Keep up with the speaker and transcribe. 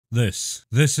This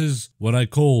is what I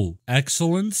call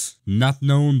excellence, not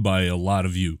known by a lot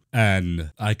of you.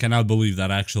 And I cannot believe that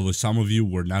actually some of you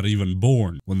were not even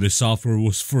born when this software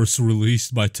was first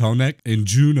released by Tonek in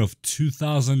June of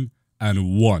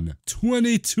 2001.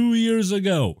 22 years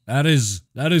ago. That is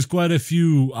quite a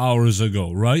few hours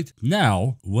ago, right?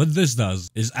 Now, what this does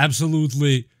is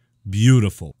absolutely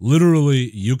beautiful.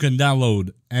 Literally, you can download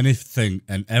anything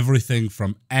and everything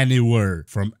from anywhere,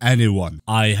 from anyone.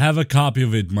 I have a copy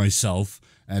of it myself,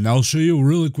 and I'll show you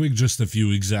really quick just a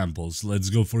few examples.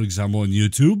 Let's go, for example, on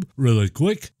YouTube, really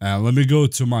quick. And let me go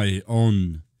to my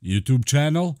own YouTube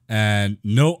channel. And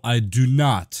no, I do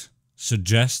not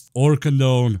suggest or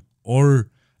condone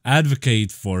or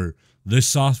advocate for this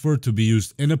software to be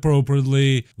used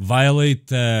inappropriately, violate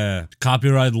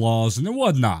copyright laws and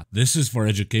whatnot. This is for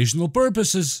educational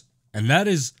purposes, and that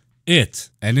is it.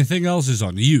 Anything else is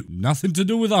on you. Nothing to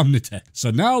do with Omnitech.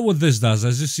 So now what this does,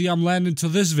 as you see, I'm landing to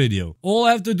this video. All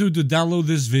I have to do to download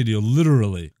this video,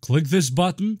 literally, click this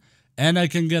button, and I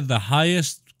can get the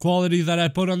highest quality that I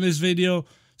put on this video,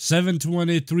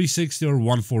 720, 360, or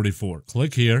 144.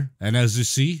 Click here, and as you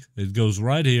see, it goes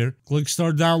right here. Click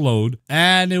start download,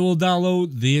 and it will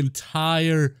download the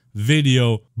entire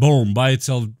video, boom, by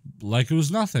itself, like it was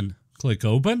nothing. Click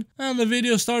open, and the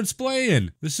video starts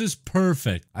playing. This is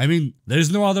perfect. I mean,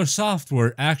 there's no other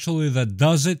software actually that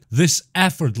does it this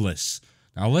effortless.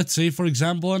 Now let's say, for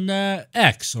example, on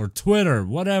X or Twitter,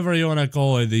 whatever you want to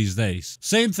call it these days.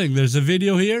 Same thing, there's a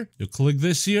video here. You click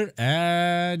this here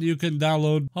and you can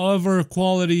download however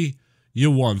quality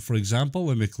you want. For example,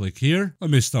 let me click here. Let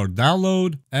me start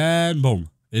download and boom,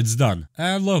 it's done.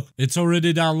 And look, it's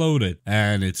already downloaded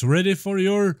and it's ready for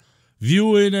your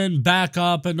viewing and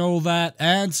backup and all that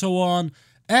and so on.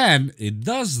 And it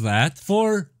does that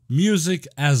for music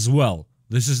as well.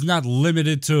 This is not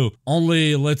limited to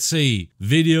only, let's say,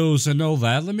 videos and all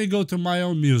that. Let me go to my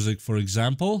own music, for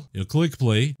example. You click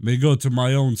play. Let me go to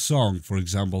my own song, for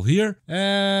example, here.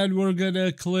 And we're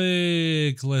gonna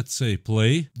click, let's say,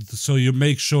 play. So you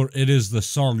make sure it is the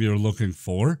song you're looking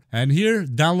for. And here,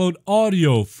 download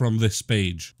audio from this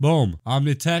page. Boom.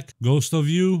 Omnitech, Ghost of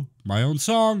You, my own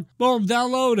song. Boom,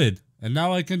 downloaded. And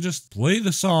now I can just play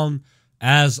the song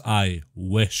as I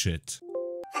wish it.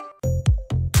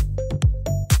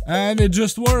 And it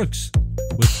just works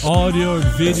with audio and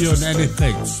video and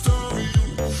anything.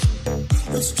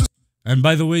 And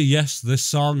by the way, yes, this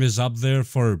song is up there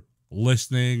for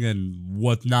listening and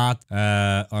whatnot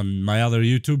on my other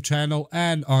YouTube channel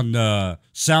and on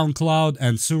SoundCloud,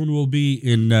 and soon will be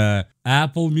in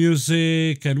Apple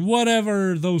Music and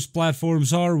whatever those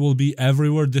platforms are, will be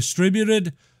everywhere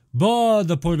distributed. But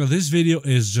the point of this video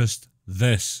is just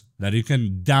this, that you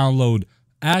can download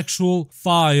actual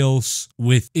files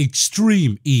with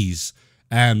extreme ease.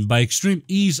 And by extreme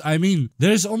ease, I mean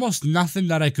there's almost nothing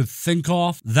that I could think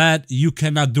of that you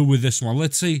cannot do with this one.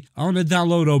 Let's say I want to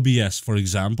download OBS, for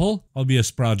example,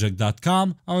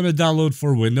 obsproject.com. I want to download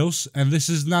for Windows, and this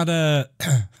is not a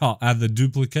I'll add the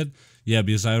duplicate, yeah,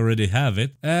 because I already have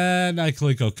it. And I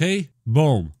click OK,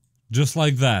 boom, just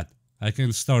like that. I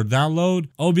can start download.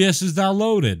 OBS is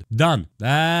downloaded. Done.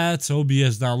 That's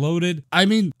OBS downloaded. I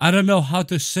mean, I don't know how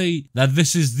to say that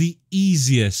this is the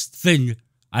easiest thing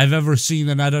I've ever seen,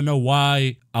 and I don't know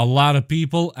why a lot of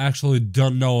people actually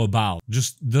don't know about.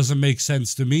 Just doesn't make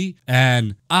sense to me.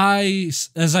 And as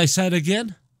I said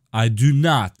again, I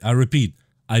repeat,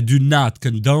 I do not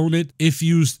condone it if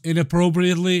used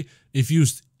inappropriately, if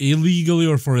used illegally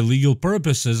or for illegal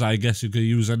purposes. I guess you could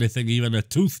use anything, even a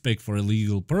toothpick, for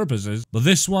illegal purposes. But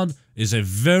this one is a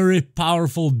very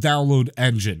powerful download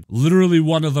engine. Literally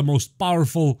one of the most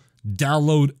powerful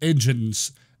download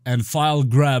engines and file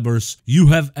grabbers you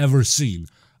have ever seen.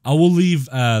 I will leave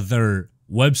their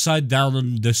website down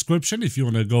in the description if you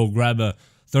want to go grab a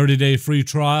 30-day free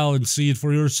trial and see it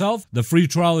for yourself. The free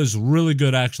trial is really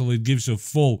good, actually. It gives you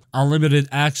full unlimited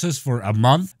access for a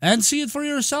month, and see it for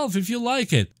yourself if you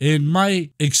like it. In my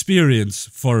experience,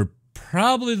 for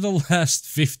probably the last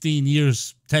 15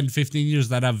 years, 10-15 years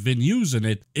that I've been using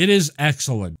it, it is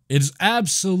excellent. It is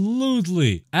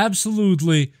absolutely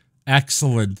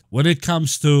excellent when it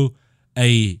comes to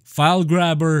a file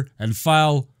grabber and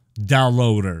file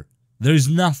downloader. There's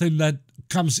nothing that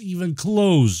comes even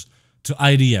close to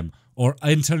IDM or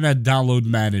Internet Download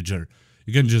Manager.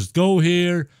 You can just go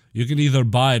here, you can either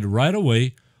buy it right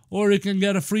away, or you can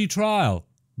get a free trial.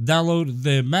 Download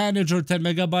the manager, 10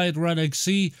 megabyte, run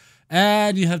XC,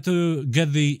 and you have to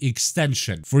get the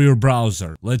extension for your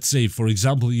browser. Let's say, for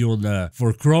example, you want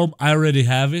for Chrome, I already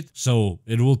have it, so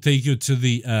it will take you to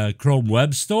the Chrome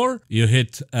Web Store. You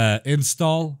hit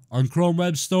install on Chrome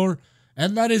Web Store,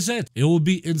 and that is it. It will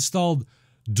be installed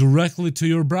directly to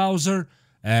your browser,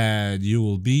 and you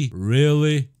will be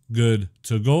really good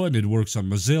to go. And it works on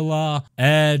Mozilla,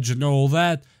 Edge, and all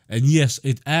that. And yes,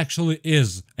 it actually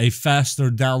is a faster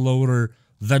downloader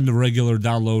than the regular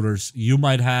downloaders you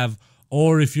might have,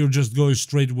 or if you're just going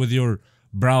straight with your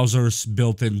browser's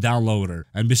built-in downloader.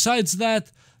 And besides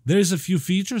that, there's a few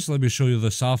features. Let me show you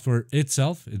the software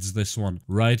itself. It's this one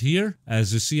right here.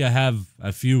 As you see, I have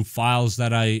a few files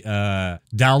that I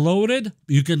downloaded.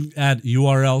 You can add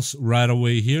URLs right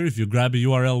away here. If you grab a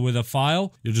URL with a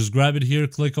file, you just grab it here,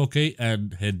 click OK,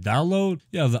 and hit download.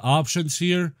 You have the options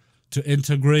here to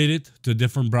integrate it to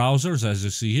different browsers. As you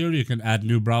see here, you can add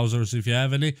new browsers if you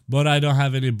have any, but I don't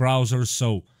have any browsers,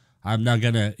 so I'm not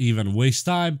gonna even waste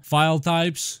time. File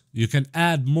types, you can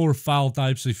add more file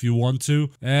types if you want to.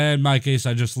 In my case,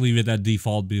 I just leave it at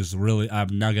default because really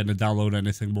I'm not gonna download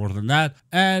anything more than that.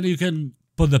 And you can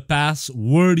put the paths,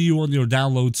 where do you want your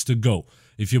downloads to go.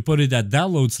 If you put it at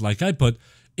downloads like I put,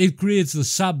 it creates the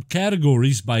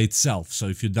subcategories by itself. So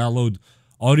if you download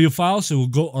audio files, it will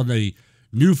go on a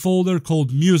new folder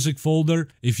called music folder.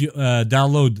 If you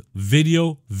download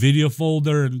video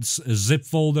folder, and zip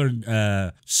folder,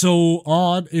 and so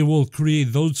on, it will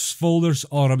create those folders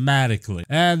automatically.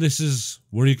 And this is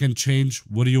where you can change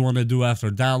what do you want to do after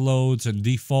downloads and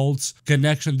defaults.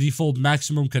 Connection default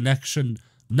maximum connection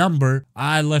number,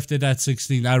 I left it at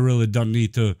 16. I really don't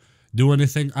need to do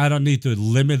anything. I don't need to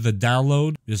limit the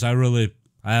download because I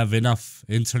have enough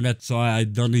internet, so I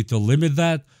don't need to limit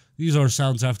that. These are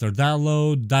sounds after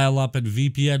download, dial-up, and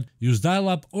VPN. Use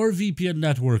dial-up or VPN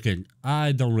networking.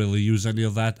 I don't really use any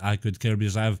of that. I could care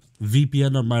because I have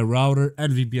VPN on my router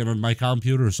and VPN on my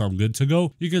computer, so I'm good to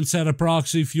go. You can set a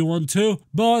proxy if you want to,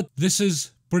 but this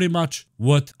is pretty much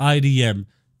what IDM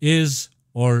is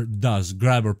or does.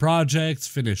 Grabber projects,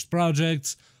 finished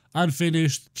projects,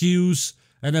 unfinished queues,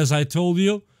 and as I told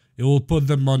you, it will put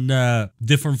them on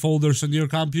different folders on your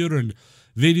computer, and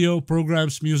video,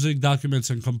 programs, music, documents,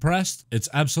 and compressed. It's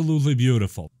absolutely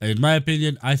beautiful. In my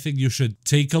opinion, I think you should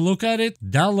take a look at it,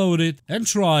 download it, and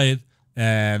try it.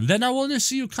 And then I want to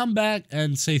see you come back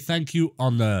and say thank you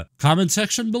on the comment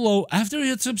section below after you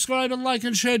hit subscribe and like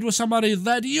and share it with somebody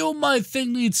that you might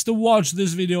think needs to watch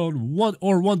this video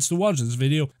or wants to watch this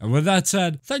video. And with that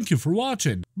said, thank you for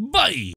watching. Bye!